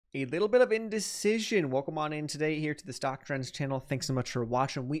a little bit of indecision. Welcome on in today here to the Stock Trends channel. Thanks so much for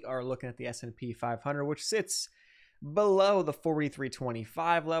watching. We are looking at the S&P 500, which sits below the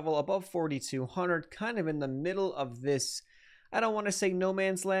 4325 level, above 4200, kind of in the middle of this, I don't want to say no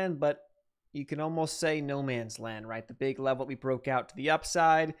man's land, but you can almost say no man's land, right? The big level we broke out to the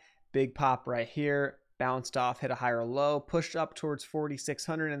upside, big pop right here, bounced off, hit a higher low, pushed up towards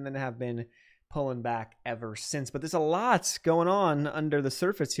 4600, and then have been pulling back ever since. But there's a lot going on under the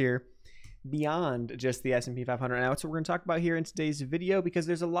surface here beyond just the S&P 500. Now, that's what we're going to talk about here in today's video, because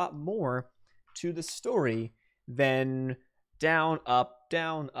there's a lot more to the story than down, up,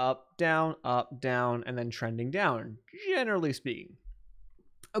 down, up, down, up, down, and then trending down, generally speaking.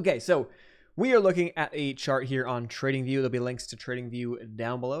 Okay, so we are looking at a chart here on TradingView. There'll be links to TradingView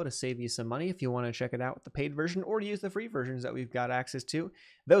down below to save you some money if you want to check it out with the paid version or to use the free versions that we've got access to.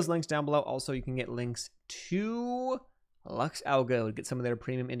 Those links down below. Also, you can get links to Lux Algo to get some of their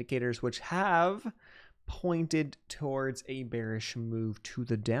premium indicators, which have pointed towards a bearish move to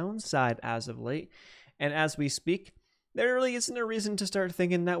the downside as of late. And as we speak, there really isn't a reason to start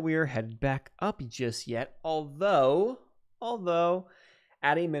thinking that we are headed back up just yet. Although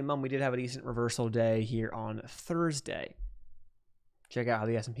at a minimum, we did have a decent reversal day here on Thursday. Check out how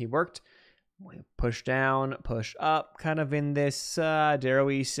the S&P worked. We push down, push up, kind of in this, dare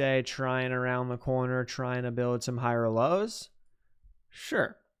we say, trying around the corner, trying to build some higher lows.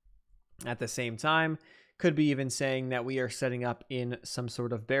 Sure. At the same time, could be even saying that we are setting up in some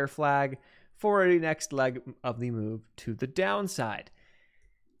sort of bear flag for a next leg of the move to the downside.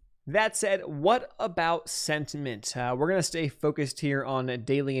 That said, what about sentiment? We're going to stay focused here on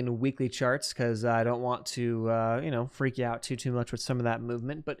daily and weekly charts because I don't want to, freak you out too much with some of that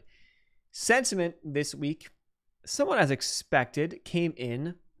movement. But sentiment this week, somewhat as expected, came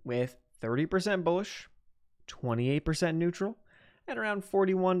in with 30% bullish, 28% neutral, and around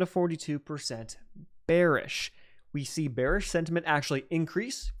 41 to 42% bearish. We see bearish sentiment actually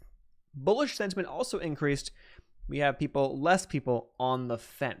increase. Bullish sentiment also increased. We have less people on the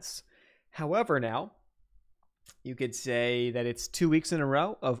fence. However, now, you could say that it's 2 weeks in a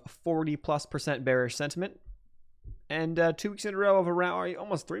row of 40+% bearish sentiment, and 2 weeks in a row of around, or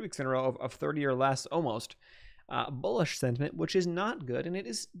almost 3 weeks in a row of 30 or less, almost, bullish sentiment, which is not good, and it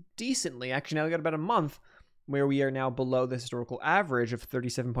is decently. Actually, now we got about a month where we are now below the historical average of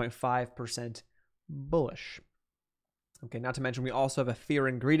 37.5% bullish. Okay, not to mention we also have a fear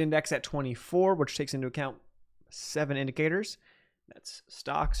and greed index at 24, which takes into account 7 indicators. That's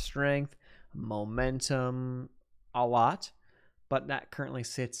stock strength, momentum, a lot, but that currently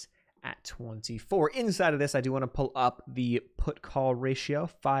sits at 24. Inside of this, I do want to pull up the put-call ratio,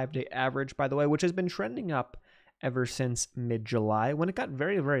 5-day average, by the way, which has been trending up ever since mid-July, when it got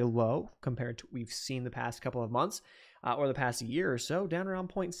very, very low compared to what we've seen the past couple of months, or the past year or so, down around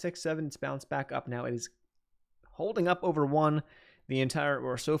 0.67. It's bounced back up now. It is holding up over 1 the entire,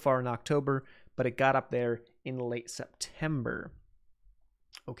 or so far in October, but it got up there in late September.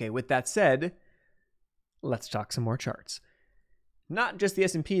 Okay, with that said, let's talk some more charts. Not just the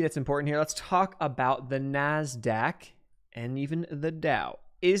S&P that's important here. Let's talk about the NASDAQ and even the Dow.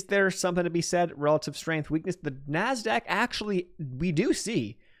 Is there something to be said? Relative strength, weakness. The NASDAQ, actually, we do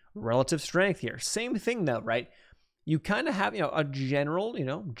see relative strength here. Same thing though, right? You kind of have, a general,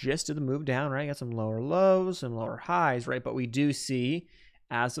 gist of the move down, right? You got some lower lows, some lower highs, right? But we do see,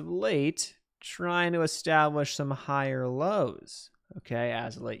 as of late, trying to establish some higher lows, okay,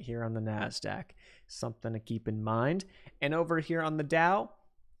 as of late here on the NASDAQ. Something to keep in mind. And over here on the Dow,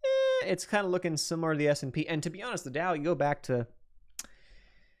 it's kind of looking similar to the S&P. And to be honest, the Dow, you go back to,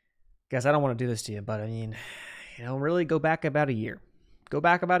 guys, I don't want to do this to you, but I mean, really go back about a year. Go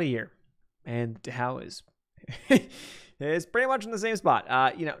back about a year. And the Dow is it's pretty much in the same spot.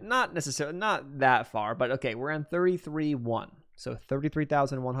 Not necessarily, not that far, but okay, we're on 33.1. So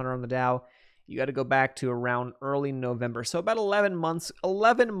 33,100 on the Dow. You got to go back to around early November. So about 11 months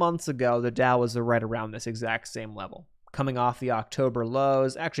ago, the Dow was right around this exact same level. Coming off the October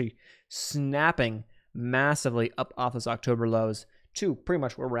lows, actually snapping massively up off those October lows to pretty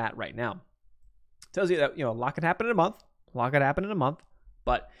much where we're at right now. Tells you that, a lot could happen in a month.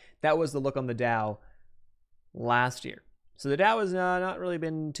 But that was the look on the Dow last year. So the Dow has not really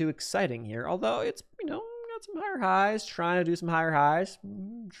been too exciting here, although it's, got some higher highs, trying to do some higher highs,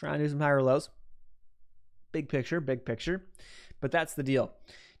 trying to do some higher lows. Big picture. But that's the deal.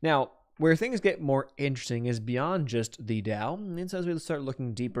 Now, where things get more interesting is beyond just the Dow. And so as we start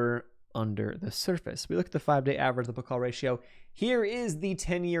looking deeper under the surface, we look at the 5-day average, the put-call ratio. Here is the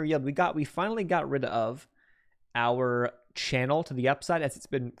 10-year yield. We finally got rid of our channel to the upside, as it's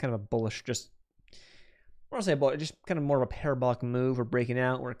been kind of a bullish, just I want to say about just kind of more of a parabolic move. We're breaking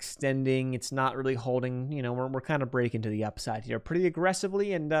out, we're extending. It's not really holding. You know, we're kind of breaking to the upside here pretty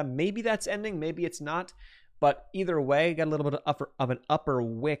aggressively, and maybe that's ending, maybe it's not. But either way, got a little bit of an upper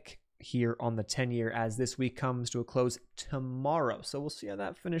wick here on the 10-year as this week comes to a close tomorrow. So we'll see how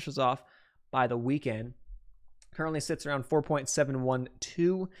that finishes off by the weekend. Currently sits around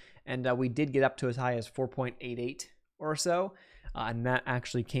 4.712, and we did get up to as high as 4.88 or so, and that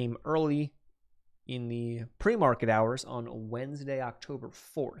actually came early in the pre-market hours on Wednesday, October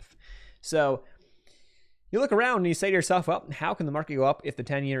 4th. So you look around and you say to yourself, well, how can the market go up if the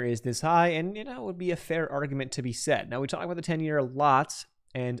 10-year is this high? And, you know, it would be a fair argument to be said. Now, we talk about the 10-year a lot,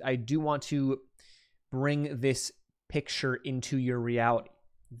 and I do want to bring this picture into your reality.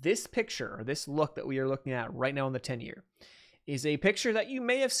 This picture, or this look that we are looking at right now on the 10-year, is a picture that you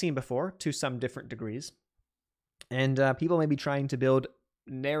may have seen before to some different degrees. And people may be trying to build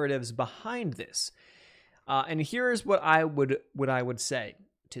narratives behind this. And here's what I would say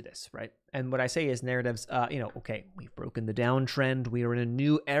to this, right? And what I say is narratives, okay, we've broken the downtrend. We are in a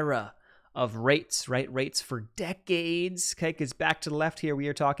new era of rates, right? Rates for decades. Okay, because back to the left here, we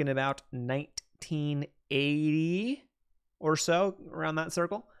are talking about 1980 or so, around that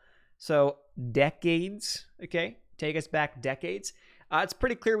circle. So decades, okay? Take us back decades. It's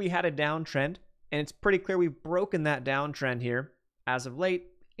pretty clear we had a downtrend, and it's pretty clear we've broken that downtrend here as of late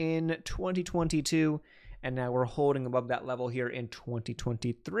in 2022, and now we're holding above that level here in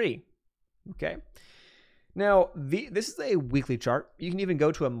 2023. Okay. Now, this is a weekly chart. You can even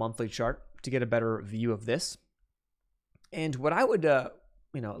go to a monthly chart to get a better view of this. And what I would, at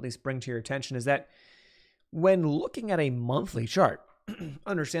least bring to your attention is that when looking at a monthly chart,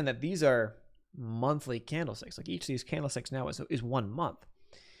 understand that these are monthly candlesticks. Like each of these candlesticks now is 1 month.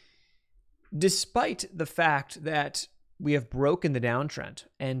 Despite the fact that we have broken the downtrend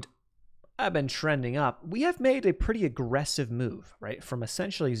and have been trending up, we have made a pretty aggressive move, right? From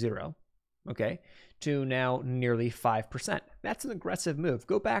essentially zero, okay, to now nearly 5%. That's an aggressive move.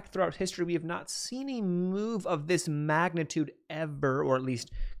 Go back throughout history, we have not seen a move of this magnitude ever, or at least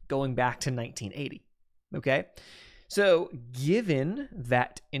going back to 1980, okay? So given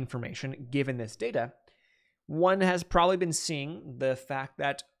that information, given this data, one has probably been seeing the fact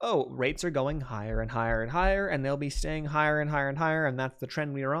that, rates are going higher and higher and higher, and they'll be staying higher and higher and higher, and that's the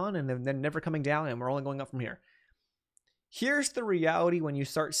trend we are on, and they're never coming down, and we're only going up from here. Here's the reality when you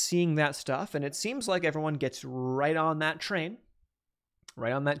start seeing that stuff, and it seems like everyone gets right on that train,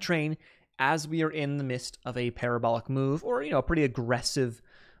 as we are in the midst of a parabolic move, or, a pretty aggressive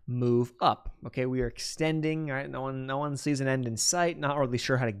move up. Okay, we are extending, right? No one sees an end in sight, not really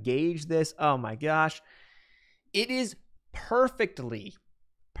sure how to gauge this. Oh my gosh. It is perfectly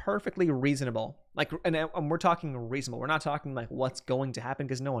reasonable. Like, and we're talking reasonable. We're not talking like what's going to happen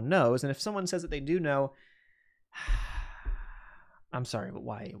because no one knows. And if someone says that they do know, I'm sorry, but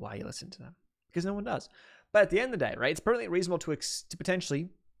why you listen to them? Because no one does. But at the end of the day, right, it's perfectly reasonable to potentially,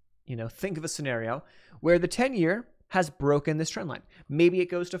 think of a scenario where the 10-year has broken this trend line. Maybe it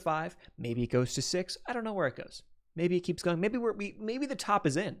goes to 5, maybe it goes to 6. I don't know where it goes. Maybe it keeps going. Maybe maybe the top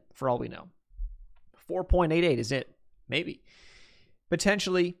is in, for all we know. 4.88 is it. Maybe.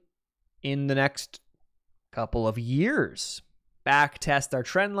 Potentially in the next couple of years, back test our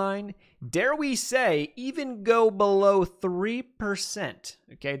trend line. Dare we say, even go below 3%.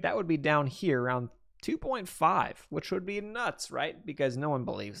 Okay, that would be down here around 2.5, which would be nuts, right? Because no one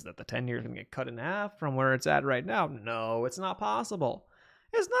believes that the 10-year is going to get cut in half from where it's at right now. No, it's not possible.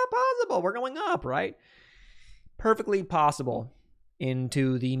 It's not possible. We're going up, right? Perfectly possible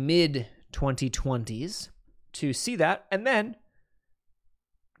into the mid-2020s to see that and then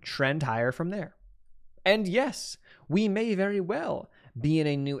trend higher from there. And yes, we may very well be in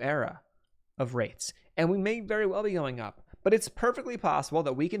a new era of rates, and we may very well be going up. But it's perfectly possible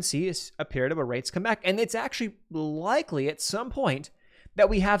that we can see a period of a rates come back. And it's actually likely at some point that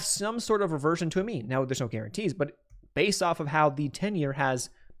we have some sort of reversion to a mean. Now, there's no guarantees, but based off of how the 10-year has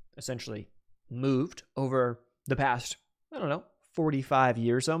essentially moved over the past, 45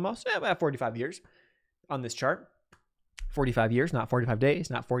 years almost. About 45 years on this chart. 45 years, not 45 days,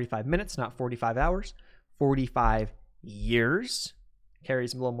 not 45 minutes, not 45 hours. 45 years.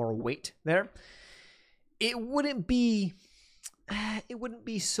 Carries a little more weight there. It wouldn't be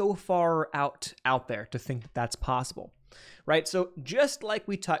so far out there to think that that's possible, right? So just like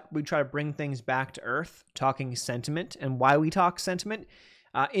we try to bring things back to earth, talking sentiment and why we talk sentiment,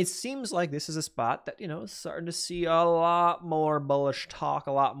 it seems like this is a spot that, is starting to see a lot more bullish talk,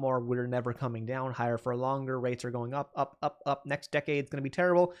 a lot more we're never coming down, higher for longer, rates are going up, up, up, up, next decade it's going to be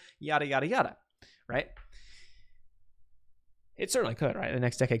terrible, yada, yada, yada, right? It certainly could, right? The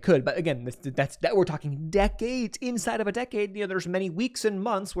next decade could. But again, that's we're talking decades. Inside of a decade, there's many weeks and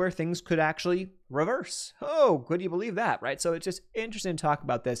months where things could actually reverse. Oh, could you believe that, right? So it's just interesting to talk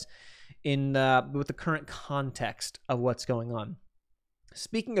about this with the current context of what's going on.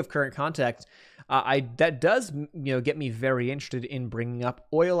 Speaking of current context, that does get me very interested in bringing up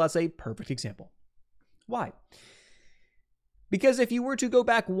oil as a perfect example. Why? Because if you were to go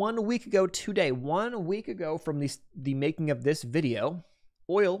back 1 week ago today, 1 week ago from the making of this video,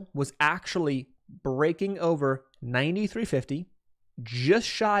 oil was actually breaking over $93.50, just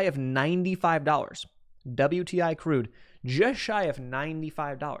shy of $95. WTI crude, just shy of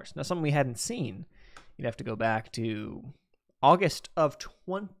 $95. Now, something we hadn't seen. You'd have to go back to August of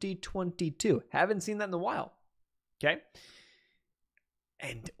 2022. Haven't seen that in a while. Okay?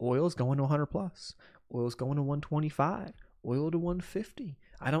 And oil's going to 100 plus. Oil's going to 125. Oil to 150.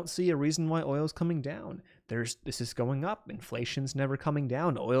 I don't see a reason why oil's coming down. This is going up. Inflation's never coming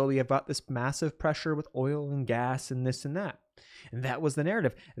down. Oil, we have got this massive pressure with oil and gas and this and that. And that was the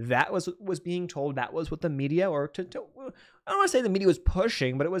narrative. That was being told. That was what the media, I don't want to say the media was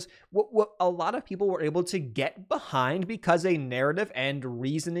pushing, but it was what a lot of people were able to get behind because a narrative and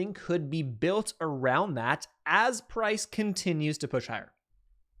reasoning could be built around that as price continues to push higher.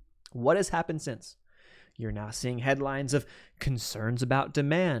 What has happened since? You're now seeing headlines of concerns about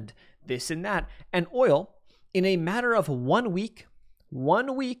demand, this and that. And oil, in a matter of 1 week,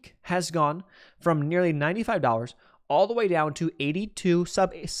 1 week has gone from nearly $95 all the way down to 82,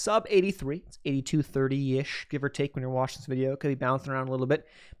 sub 83. It's 82.30-ish, give or take when you're watching this video. It could be bouncing around a little bit,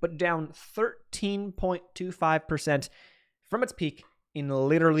 but down 13.25% from its peak in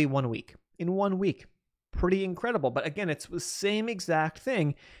literally 1 week. In 1 week. Pretty incredible. But again, it's the same exact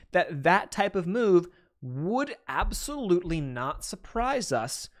thing that type of move would absolutely not surprise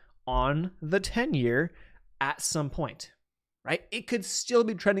us on the 10-year at some point, right? It could still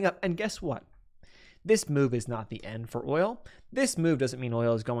be trending up. And guess what? This move is not the end for oil. This move doesn't mean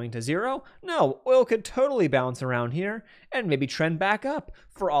oil is going to zero. No, oil could totally bounce around here and maybe trend back up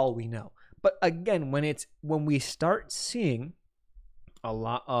for all we know. But again, when we start seeing a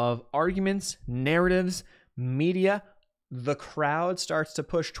lot of arguments, narratives, media, the crowd starts to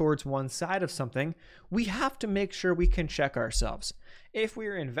push towards one side of something, we have to make sure we can check ourselves. If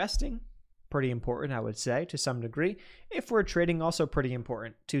we're investing, pretty important, I would say, to some degree. If we're trading, also pretty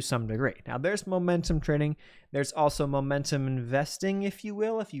important to some degree. Now, there's momentum trading. There's also momentum investing, if you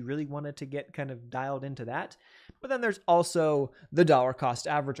will, if you really wanted to get kind of dialed into that. But then there's also the dollar cost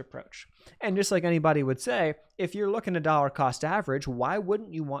average approach. And just like anybody would say, if you're looking at dollar cost average, why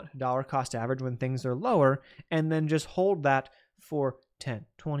wouldn't you want dollar cost average when things are lower and then just hold that for 10,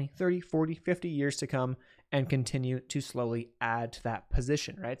 20, 30, 40, 50 years to come and continue to slowly add to that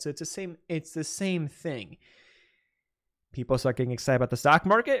position, right? So it's the same thing. People start getting excited about the stock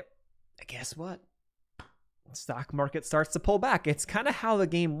market. Guess what? The stock market starts to pull back. It's kind of how the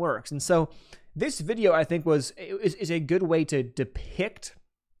game works. And so this video, I think, is a good way to depict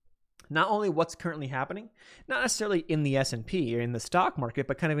not only what's currently happening, not necessarily in the S&P or in the stock market,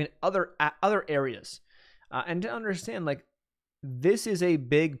 but kind of in other areas. And to understand, like, this is a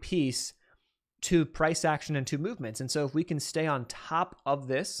big piece to price action and to movements. And so if we can stay on top of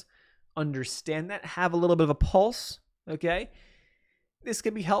this, understand that, have a little bit of a pulse, okay, this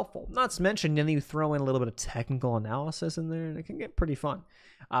could be helpful. Not to mention, then you throw in a little bit of technical analysis in there, and it can get pretty fun.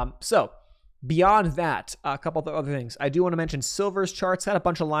 So beyond that, a couple of other things. I do want to mention silver's charts. Had a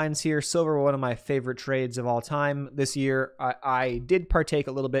bunch of lines here. Silver, one of my favorite trades of all time this year. I did partake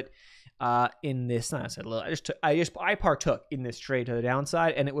a little bit in this. Not I said a little. I partook in this trade to the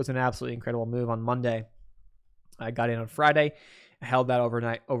downside, and it was an absolutely incredible move on Monday. I got in on Friday, held that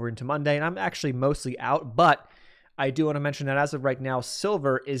overnight over into Monday, and I'm actually mostly out. But I do want to mention that as of right now,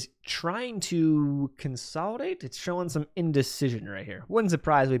 silver is trying to consolidate. It's showing some indecision right here. Wouldn't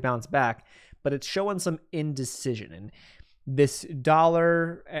surprise we bounce back, but it's showing some indecision. And this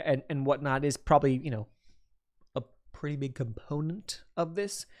dollar and whatnot is probably, a pretty big component of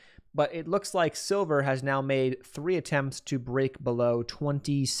this. But it looks like silver has now made 3 attempts to break below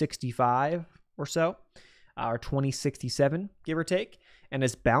 2065 or so, or 2067, give or take, and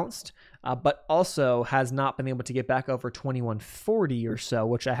has bounced, but also has not been able to get back over 2140 or so,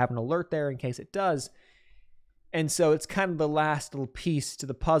 which I have an alert there in case it does. And so it's kind of the last little piece to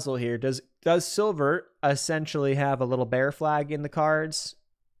the puzzle here. Does silver essentially have a little bear flag in the cards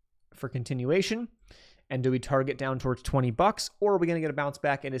for continuation? And do we target down towards $20, or are we going to get a bounce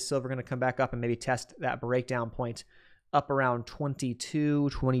back, and is silver going to come back up and maybe test that breakdown point up around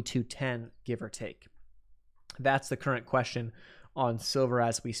 22.10, give or take? That's the current question on silver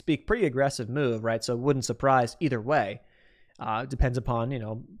as we speak. Pretty aggressive move, right? So it wouldn't surprise either way. Depends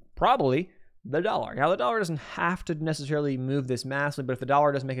upon, probably the dollar. Now, the dollar doesn't have to necessarily move this massively, but if the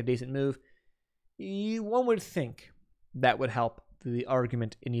dollar does make a decent move, one would think that would help the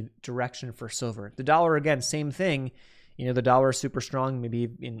argument in either direction for silver. The dollar, again, same thing. The dollar is super strong. Maybe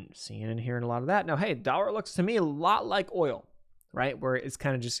you've been seeing and hearing a lot of that. Now, hey, dollar looks to me a lot like oil, right? Where it's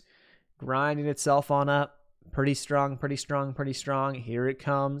kind of just grinding itself on up. Pretty strong, pretty strong, pretty strong. Here it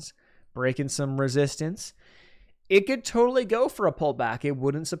comes, breaking some resistance. It could totally go for a pullback. It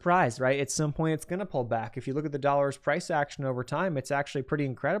wouldn't surprise, right? At some point, it's going to pull back. If you look at the dollar's price action over time, it's actually pretty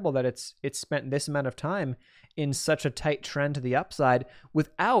incredible that it's spent this amount of time in such a tight trend to the upside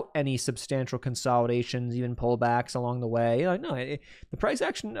without any substantial consolidations, even pullbacks along the way. The price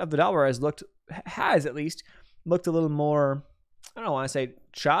action of the dollar has at least looked a little more, I don't want to say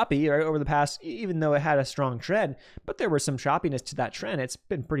choppy, right, over the past, even though it had a strong trend, but there was some choppiness to that trend. It's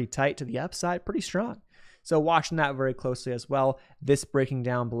been pretty tight to the upside, pretty strong. So watching that very closely as well. This breaking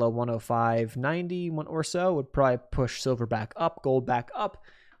down below 105.90 or so would probably push silver back up, gold back up,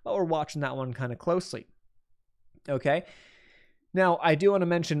 but we're watching that one kind of closely. Okay. Now, I do want to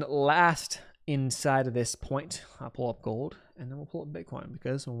mention last inside of this point, I'll pull up gold and then we'll pull up Bitcoin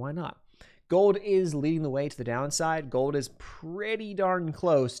because why not? Gold is leading the way to the downside. Gold is pretty darn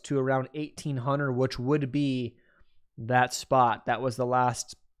close to around 1800, which would be that spot. That was the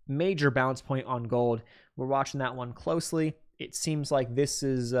last major bounce point on gold. We're watching that one closely. It seems like this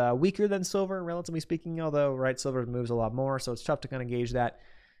is weaker than silver, relatively speaking, although, right, silver moves a lot more, so it's tough to kind of gauge that,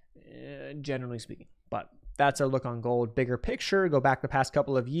 generally speaking. But that's our look on gold. Bigger picture, go back the past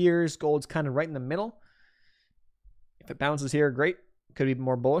couple of years. Gold's kind of right in the middle. If it bounces here, great. Could be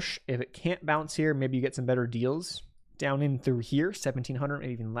more bullish. If it can't bounce here, maybe you get some better deals down in through here, 1700,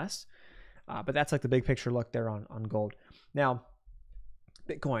 maybe even less. But that's like the big picture look there on gold. Now,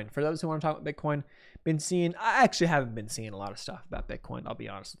 Bitcoin. For those who want to talk about Bitcoin, I actually haven't been seeing a lot of stuff about Bitcoin. I'll be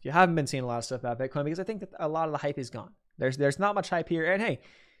honest with you. I haven't been seeing a lot of stuff about Bitcoin because I think that a lot of the hype is gone. There's not much hype here. And hey,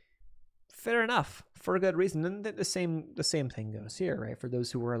 fair enough, for a good reason. And the same thing goes here, right? For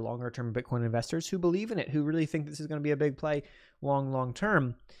those who are longer term Bitcoin investors who believe in it, who really think this is going to be a big play long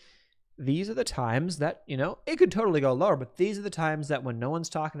term. These are the times that, it could totally go lower, but these are the times that when no one's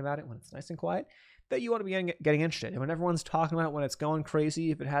talking about it, when it's nice and quiet, that you want to be getting interested. And when everyone's talking about it, when it's going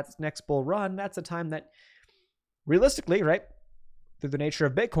crazy, if it has its next bull run, that's a time that realistically, right, through the nature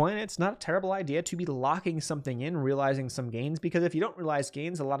of Bitcoin, it's not a terrible idea to be locking something in, realizing some gains, because if you don't realize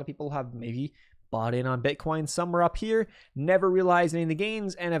gains, a lot of people have maybe bought in on Bitcoin somewhere up here, never realized any of the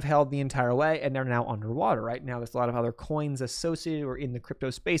gains, and have held the entire way, and they're now underwater, right? Now there's a lot of other coins associated or in the crypto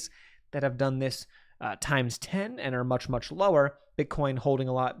space that have done this times 10 and are much lower. Bitcoin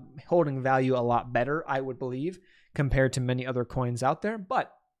holding value a lot better, I would believe, compared to many other coins out there,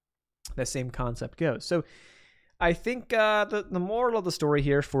 but the same concept goes. So I think the moral of the story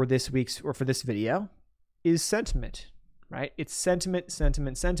here for this video is sentiment, right? It's sentiment,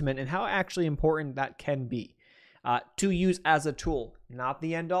 and how actually important that can be to use as a tool, not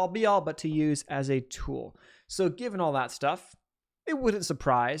the end all be all, but to use as a tool. So given all that stuff, it wouldn't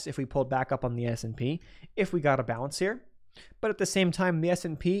surprise if we pulled back up on the S&P if we got a bounce here. But at the same time, the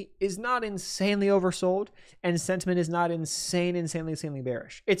S&P is not insanely oversold, and sentiment is not insanely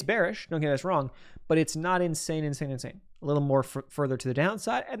bearish. It's bearish, don't get us wrong, but it's not insane. A little more further to the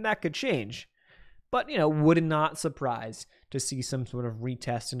downside, and that could change. But, would not surprise to see some sort of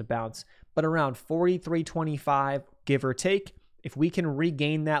retest and a bounce. But around 43.25, give or take, if we can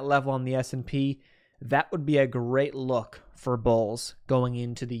regain that level on the S&P, that would be a great look for bulls going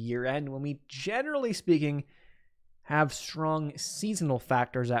into the year end when we, generally speaking, have strong seasonal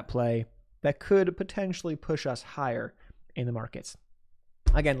factors at play that could potentially push us higher in the markets.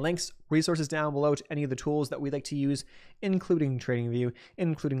 Again, links, resources down below to any of the tools that we like to use, including TradingView,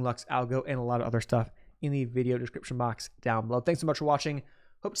 including Lux Algo, and a lot of other stuff in the video description box down below. Thanks so much for watching.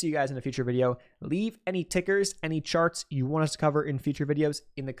 Hope to see you guys in a future video. Leave any tickers, any charts you want us to cover in future videos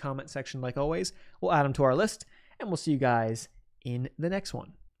in the comment section like always. We'll add them to our list, and we'll see you guys in the next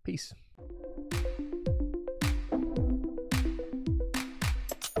one. Peace.